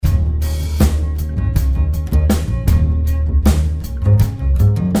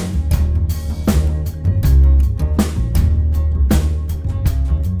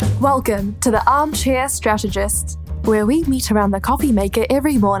Welcome to the Armchair Strategist, where we meet around the coffee maker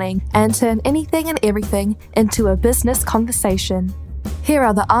every morning and turn anything and everything into a business conversation. Here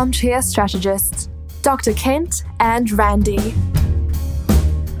are the Armchair Strategists, Dr. Kent and Randy.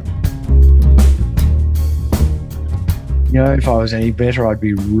 You know, if I was any better, I'd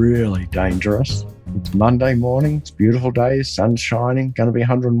be really dangerous. It's Monday morning, it's a beautiful day, sun's shining, going to be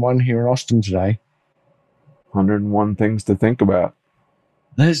 101 here in Austin today. 101 things to think about.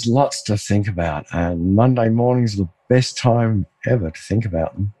 There's lots to think about, and Monday mornings are the best time ever to think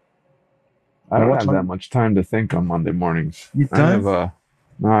about them. I don't have that much time to think on Monday mornings. You don't? I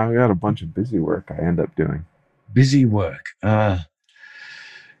got a bunch of busy work I end up doing. Busy work. So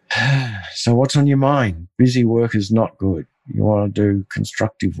what's on your mind? Busy work is not good. You want to do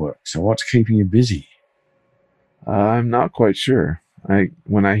constructive work. So what's keeping you busy? I'm not quite sure.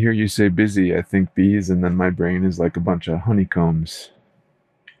 When I hear you say busy, I think bees, and then my brain is like a bunch of honeycombs.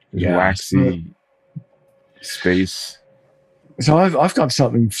 There's waxy space. So I've got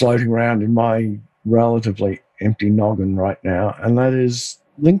something floating around in my relatively empty noggin right now, and that is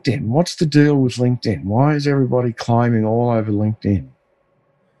LinkedIn. What's the deal with LinkedIn? Why is everybody climbing all over LinkedIn?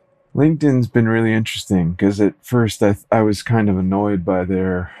 LinkedIn's been really interesting because at first I was kind of annoyed by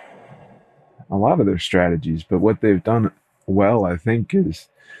a lot of their strategies, but what they've done well, I think, is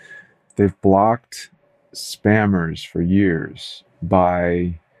they've blocked spammers for years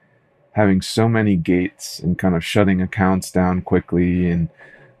by having so many gates and kind of shutting accounts down quickly. And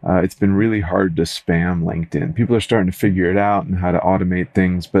it's been really hard to spam LinkedIn. People are starting to figure it out and how to automate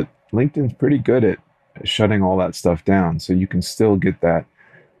things, but LinkedIn's pretty good at shutting all that stuff down. So you can still get that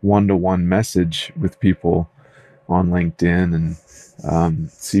one-to-one message with people on LinkedIn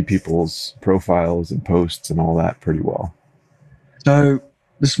and see people's profiles and posts and all that pretty well. So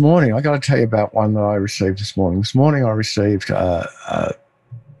this morning, I got to tell you about one that I received this morning. This morning, I received a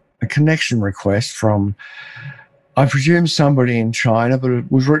connection request from, I presume, somebody in China, but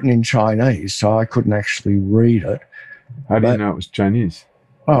it was written in Chinese, so I couldn't actually read it. How do you know it was Chinese?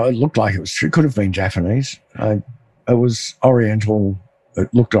 Oh, it looked like it could have been Japanese. It was Oriental.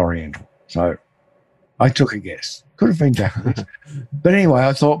 It looked Oriental, so I took a guess. Could have been Japanese. But anyway,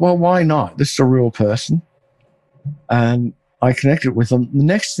 I thought, well, why not? This is a real person. And I connected with them. The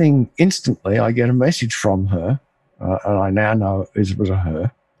next thing, instantly, I get a message from her, and I now know it was a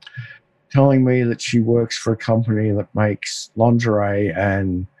her, telling me that she works for a company that makes lingerie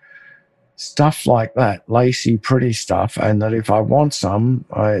and stuff like that, lacy, pretty stuff, and that if I want some,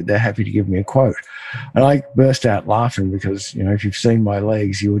 they're happy to give me a quote. And I burst out laughing because, you know, if you've seen my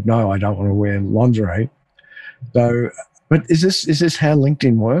legs, you would know I don't want to wear lingerie. So, but is this how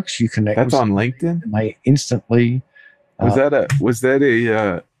LinkedIn works? You connect. That's on LinkedIn, and they instantly. Was that a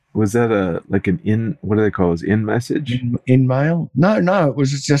like an in, what do they call it? In message? In mail? No, it was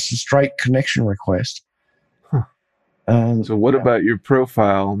just a straight connection request. Huh. So what about your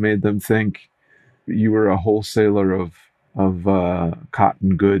profile made them think you were a wholesaler of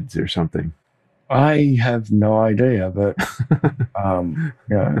cotton goods or something? I have no idea, but you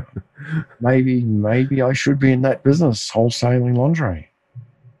know, maybe I should be in that business, wholesaling lingerie.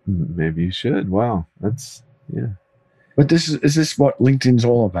 Maybe you should. Wow, that's yeah. But is this what LinkedIn's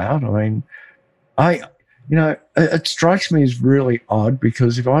all about? I mean, it strikes me as really odd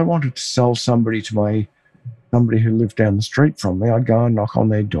because if I wanted to sell somebody to somebody who lived down the street from me, I'd go and knock on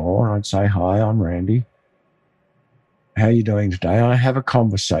their door and I'd say, "Hi, I'm Randy. How are you doing today?" And I have a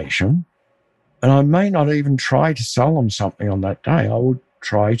conversation, and I may not even try to sell them something on that day. I would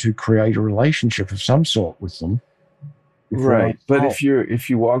try to create a relationship of some sort with them. Right, but if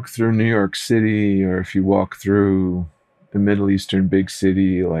you walk through New York City, or if you walk through a Middle Eastern big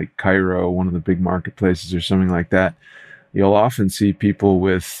city like Cairo, one of the big marketplaces or something like that, you'll often see people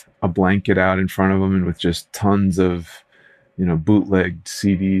with a blanket out in front of them and with just tons of, bootlegged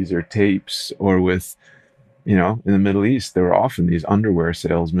CDs or tapes, or with, in the Middle East, there were often these underwear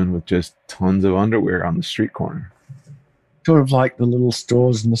salesmen with just tons of underwear on the street corner. Sort of like the little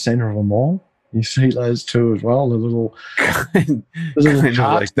stores in the center of a mall. You see those too as well, the little kind of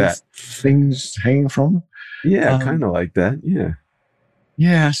like that. Things hanging from them. Yeah, kind of like that. Yeah.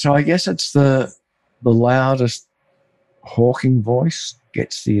 Yeah, so I guess it's the loudest hawking voice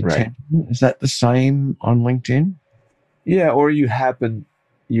gets the attention. Right. Is that the same on LinkedIn? Yeah, or you happen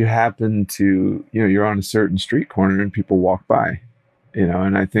to, you're on a certain street corner and people walk by,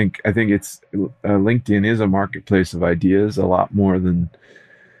 and I think it's LinkedIn is a marketplace of ideas a lot more than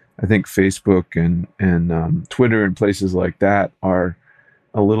I think Facebook and Twitter and places like that are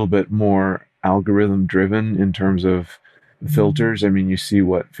a little bit more algorithm driven in terms of filters. I mean, you see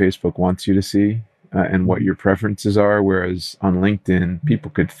what Facebook wants you to see, and what your preferences are. Whereas on LinkedIn,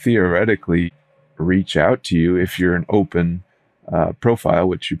 people could theoretically reach out to you if you're an open profile,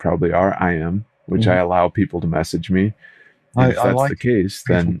 which you probably are. I am, which I allow people to message me. And if that's like the case,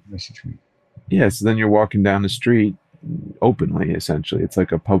 then so then you're walking down the street openly, essentially. It's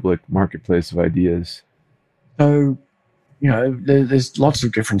like a public marketplace of ideas. So, there's lots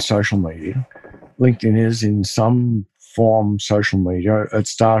of different social media. LinkedIn is in some form social media. It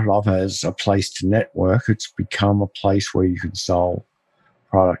started off as a place to network. It's become a place where you can sell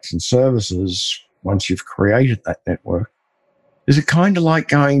products and services once you've created that network. Is it kind of like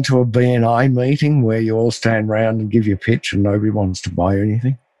going to a BNI meeting where you all stand around and give your pitch and nobody wants to buy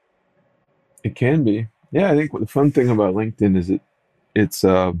anything? It can be. Yeah, I think the fun thing about LinkedIn is it's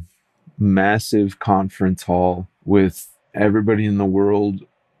a massive conference hall with everybody in the world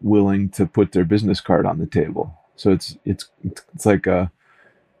willing to put their business card on the table. So it's like a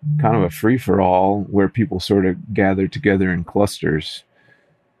kind of a free-for-all where people sort of gather together in clusters.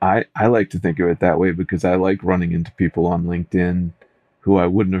 I like to think of it that way because I like running into people on LinkedIn who I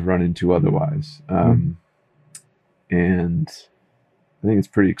wouldn't have run into otherwise. And I think it's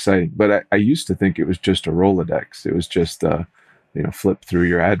pretty exciting. But I used to think it was just a Rolodex. It was just, flip through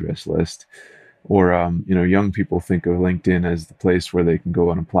your address list. Or, young people think of LinkedIn as the place where they can go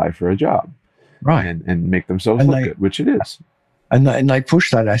and apply for a job. Right. And make themselves look good, which it is. And they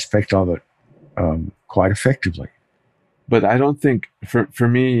push that aspect of it quite effectively. But I don't think, for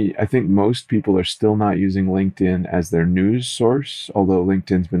me, I think most people are still not using LinkedIn as their news source, although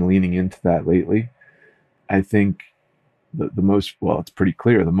LinkedIn's been leaning into that lately. I think the most, it's pretty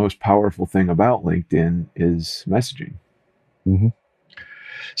clear, the most powerful thing about LinkedIn is messaging. Mm-hmm.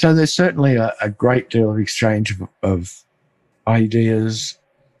 So there's certainly a great deal of exchange of ideas,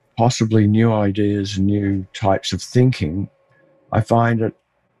 possibly new ideas and new types of thinking. I find it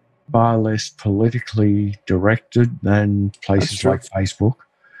far less politically directed than places like Facebook.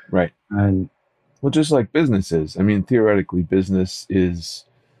 Right. And just like businesses. I mean, theoretically, business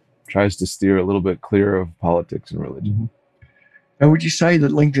tries to steer a little bit clear of politics and religion. Mm-hmm. And would you say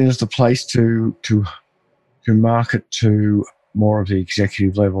that LinkedIn is the place to market to more of the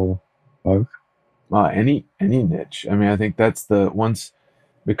executive level folk? Any niche. I mean, I think that's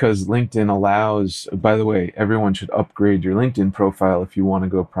because LinkedIn allows, by the way, everyone should upgrade your LinkedIn profile if you want to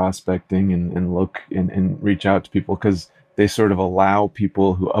go prospecting and look and reach out to people, because they sort of allow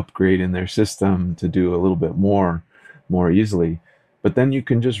people who upgrade in their system to do a little bit more easily. But then you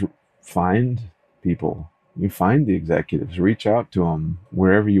can just find people. You find the executives, reach out to them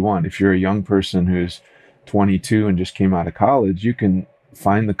wherever you want. If you're a young person who's 22 and just came out of college, you can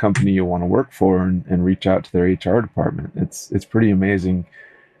find the company you want to work for and reach out to their HR department. It's pretty amazing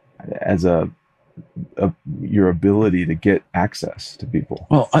as your ability to get access to people.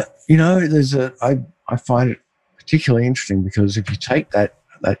 Well, I find it particularly interesting because if you take that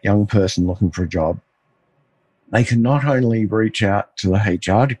young person looking for a job, they can not only reach out to the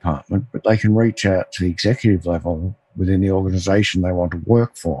HR department, but they can reach out to the executive level within the organization they want to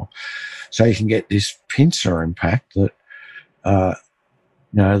work for. So you can get this pincer impact that,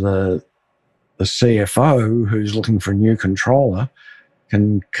 the CFO who's looking for a new controller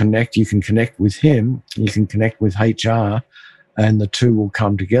can connect. You can connect with him. You can connect with HR, and the two will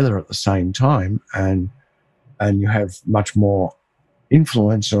come together at the same time, and you have much more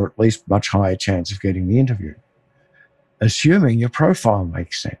influence, or at least much higher chance of getting the interview, assuming your profile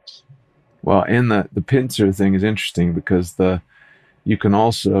makes sense. Well, and the pincer thing is interesting because you can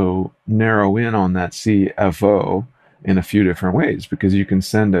also narrow in on that CFO in a few different ways, because you can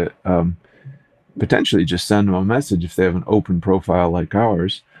potentially just send them a message if they have an open profile like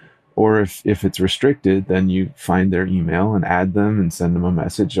ours, or if it's restricted, then you find their email and add them and send them a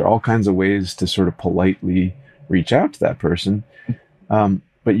message. There are all kinds of ways to sort of politely reach out to that person.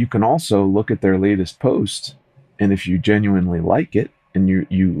 But you can also look at their latest post, and if you genuinely like it and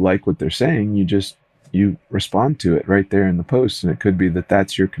you like what they're saying, you respond to it right there in the post, and it could be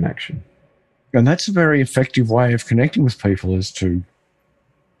that's your connection. And that's a very effective way of connecting with people, is to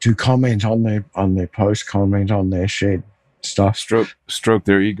comment on their post, comment on their shared stuff. Stroke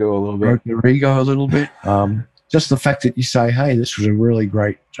their ego a little bit. Stroke their ego a little bit. Just the fact that you say, hey, this was a really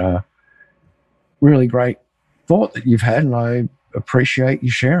great thought that you've had, and I appreciate you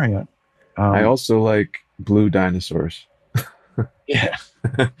sharing it. I also like blue dinosaurs. Yeah.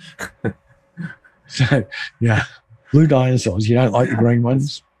 So, yeah, blue dinosaurs. You don't like the green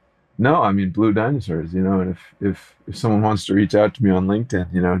ones? No, I mean blue dinosaurs. And if someone wants to reach out to me on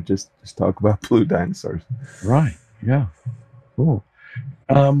LinkedIn, just talk about blue dinosaurs. Right. Yeah. Cool.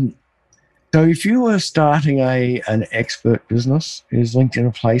 So if you were starting an expert business, is LinkedIn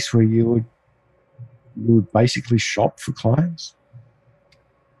a place where you would you would basically shop for clients?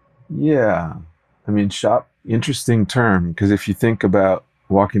 Yeah. I mean, shop, interesting term, because if you think about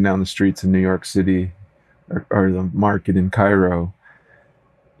walking down the streets in New York City or the market in Cairo,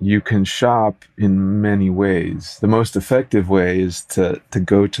 you can shop in many ways. The most effective way is to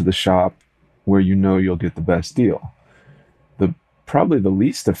go to the shop where you know you'll get the best deal. Probably the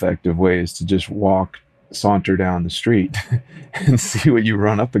least effective way is to just saunter down the street and see what you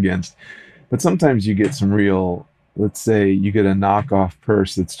run up against. But sometimes you get some real, let's say you get a knockoff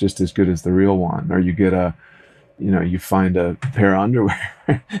purse that's just as good as the real one, or you get you find a pair of underwear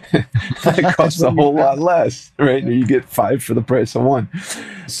that costs a whole lot less, right? Or you get 5 for the price of 1.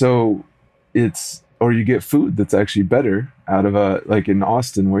 So or you get food that's actually better out of like in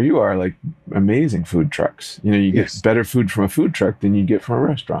Austin where you are, like amazing food trucks. You get better food from a food truck than you get from a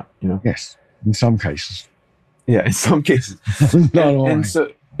restaurant, Yes, in some cases. Yeah, in some cases. Not always.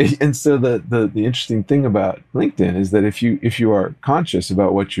 And so the interesting thing about LinkedIn is that if you are conscious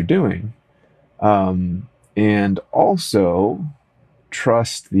about what you're doing, and also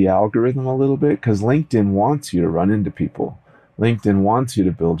trust the algorithm a little bit, because LinkedIn wants you to run into people. LinkedIn wants you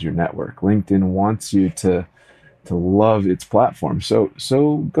to build your network. LinkedIn wants you to love its platform. So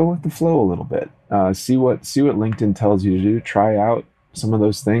go with the flow a little bit. See what LinkedIn tells you to do. Try out some of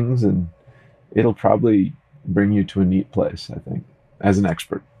those things, and it'll probably bring you to a neat place, I think, as an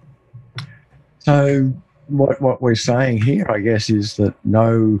expert. So what we're saying here, I guess, is that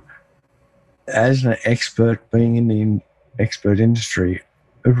as an expert, being in the expert industry,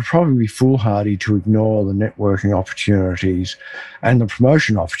 it would probably be foolhardy to ignore the networking opportunities and the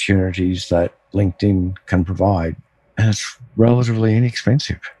promotion opportunities that LinkedIn can provide. And it's relatively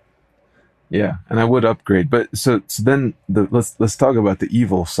inexpensive. Yeah, and I would upgrade. But so then let's talk about the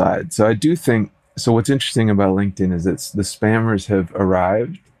evil side. So I do think, so what's interesting about LinkedIn is that the spammers have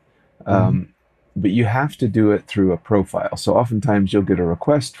arrived, but you have to do it through a profile. So oftentimes you'll get a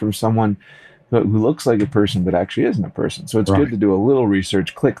request from someone who looks like a person but actually isn't a person. So it's good to do a little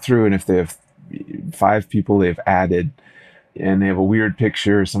research, click through, and if they have 5 people they've added and they have a weird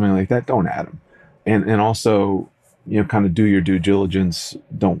picture or something like that, don't add them. And also, kind of do your due diligence.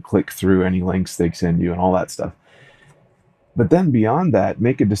 Don't click through any links they send you and all that stuff. But then beyond that,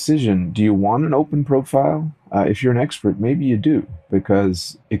 make a decision. Do you want an open profile? If you're an expert, maybe you do,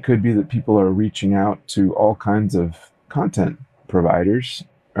 because it could be that people are reaching out to all kinds of content providers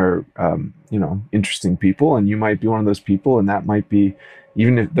or, interesting people, and you might be one of those people, and that might be,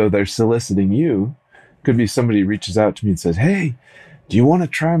 though they're soliciting you, could be somebody reaches out to me and says, "Hey, do you want to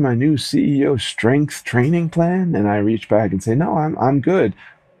try my new CEO strength training plan?" And I reach back and say, "No, I'm good,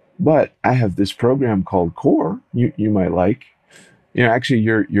 but I have this program called Core you might like." Actually,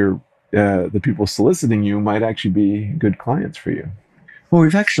 the people soliciting you might actually be good clients for you. Well,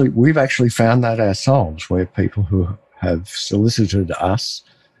 we've actually found that ourselves, where people who have solicited us,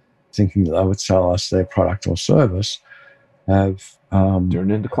 thinking that they would sell us their product or service, have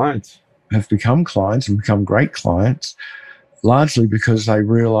turned into clients, have become clients and become great clients, largely because they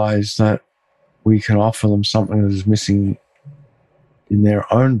realize that we can offer them something that is missing in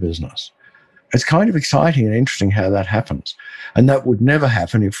their own business. It's kind of exciting and interesting how that happens. And that would never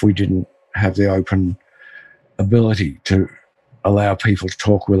happen if we didn't have the open ability to allow people to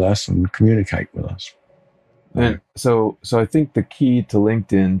talk with us and communicate with us. And so I think the key to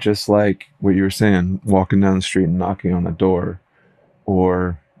LinkedIn, just like what you were saying, walking down the street and knocking on a door,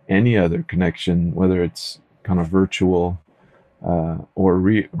 or any other connection, whether it's kind of virtual or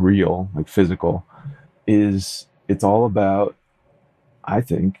real, like physical, it's all about, I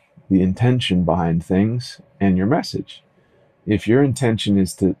think, the intention behind things and your message. If your intention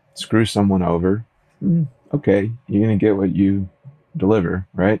is to screw someone over, okay, you're going to get what you deliver,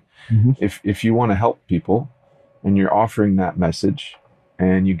 right? Mm-hmm. If you want to help people and you're offering that message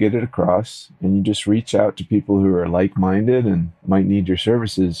and you get it across and you just reach out to people who are like-minded and might need your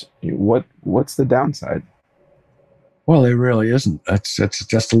services, what's the downside? Well, there really isn't. It's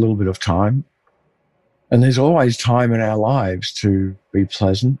just a little bit of time. And there's always time in our lives to be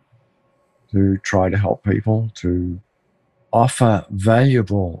pleasant, to try to help people, to offer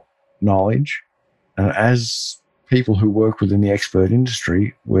valuable knowledge. And as people who work within the expert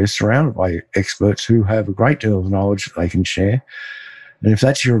industry, we're surrounded by experts who have a great deal of knowledge that they can share. And if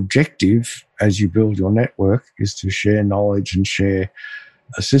that's your objective as you build your network, is to share knowledge and share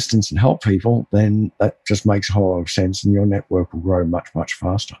assistance and help people, then that just makes a whole lot of sense, and your network will grow much, much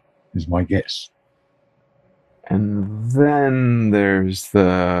faster, is my guess. And then there's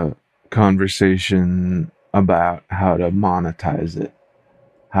the conversation about how to monetize it,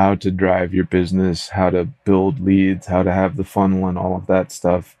 how to drive your business, how to build leads, how to have the funnel and all of that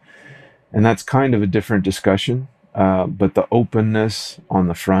stuff. And that's kind of a different discussion. But the openness on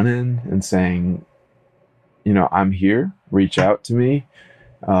the front end and saying, I'm here, reach out to me.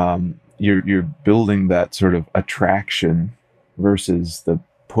 You're building that sort of attraction versus the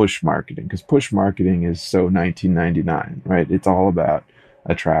push marketing, because push marketing is so 1999, right? It's all about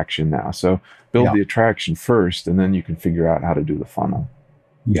attraction now. So build the attraction first, and then you can figure out how to do the funnel.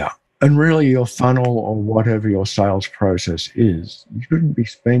 Yeah. And really, your funnel or whatever your sales process is, you shouldn't be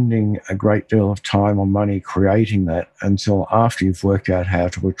spending a great deal of time or money creating that until after you've worked out how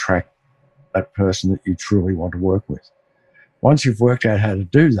to attract that person that you truly want to work with. Once you've worked out how to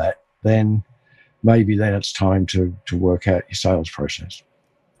do that, then maybe then it's time to work out your sales process.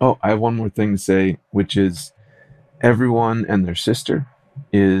 Oh, I have one more thing to say, which is everyone and their sister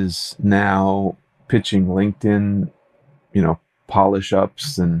is now pitching LinkedIn, polish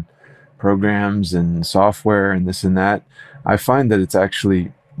ups and programs and software and this and that. I find that it's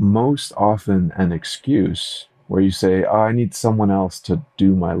actually most often an excuse where you say, I need someone else to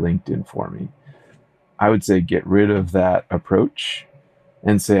do my LinkedIn for me. I would say get rid of that approach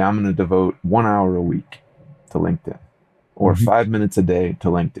and say, I'm going to devote 1 hour a week to LinkedIn or 5 minutes a day to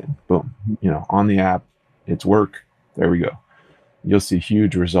LinkedIn. Boom. On the app, it's work. There we go. You'll see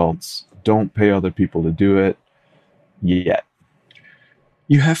huge results. Don't pay other people to do it yet.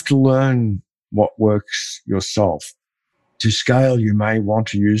 You have to learn what works yourself. To scale, you may want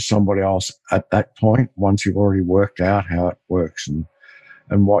to use somebody else at that point once you've already worked out how it works and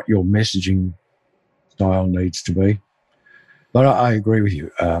what your messaging style needs to be. But I agree with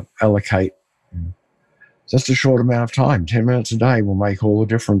you. Allocate just a short amount of time. 10 minutes a day will make all the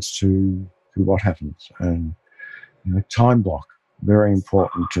difference to what happens. And time block, very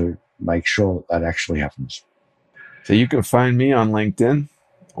important to make sure that actually happens. So you can find me on LinkedIn,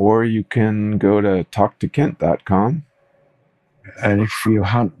 or you can go to talktokent.com. And if you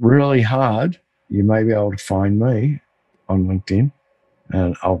hunt really hard, you may be able to find me on LinkedIn.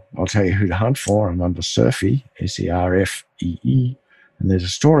 And I'll tell you who to hunt for. I'm under Serfee, Serfee. And there's a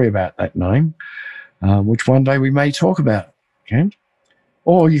story about that name, which one day we may talk about, Kent.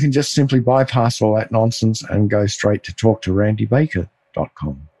 Or you can just simply bypass all that nonsense and go straight to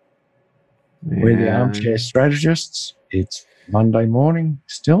talktorandybaker.com. We're the Armchair Strategists. It's Monday morning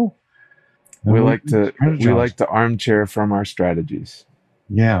still. We like to armchair from our strategies.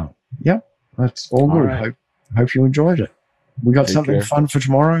 Yeah. Yep. That's all good. Right. Hope you enjoyed it. We got something fun for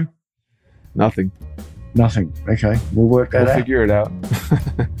tomorrow? Nothing. Okay. We'll work that out. We'll figure it out.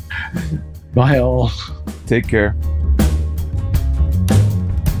 Bye all. Take care.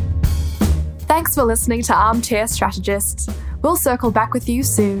 Thanks for listening to Armchair Strategists. We'll circle back with you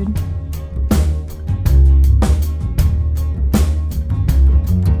soon.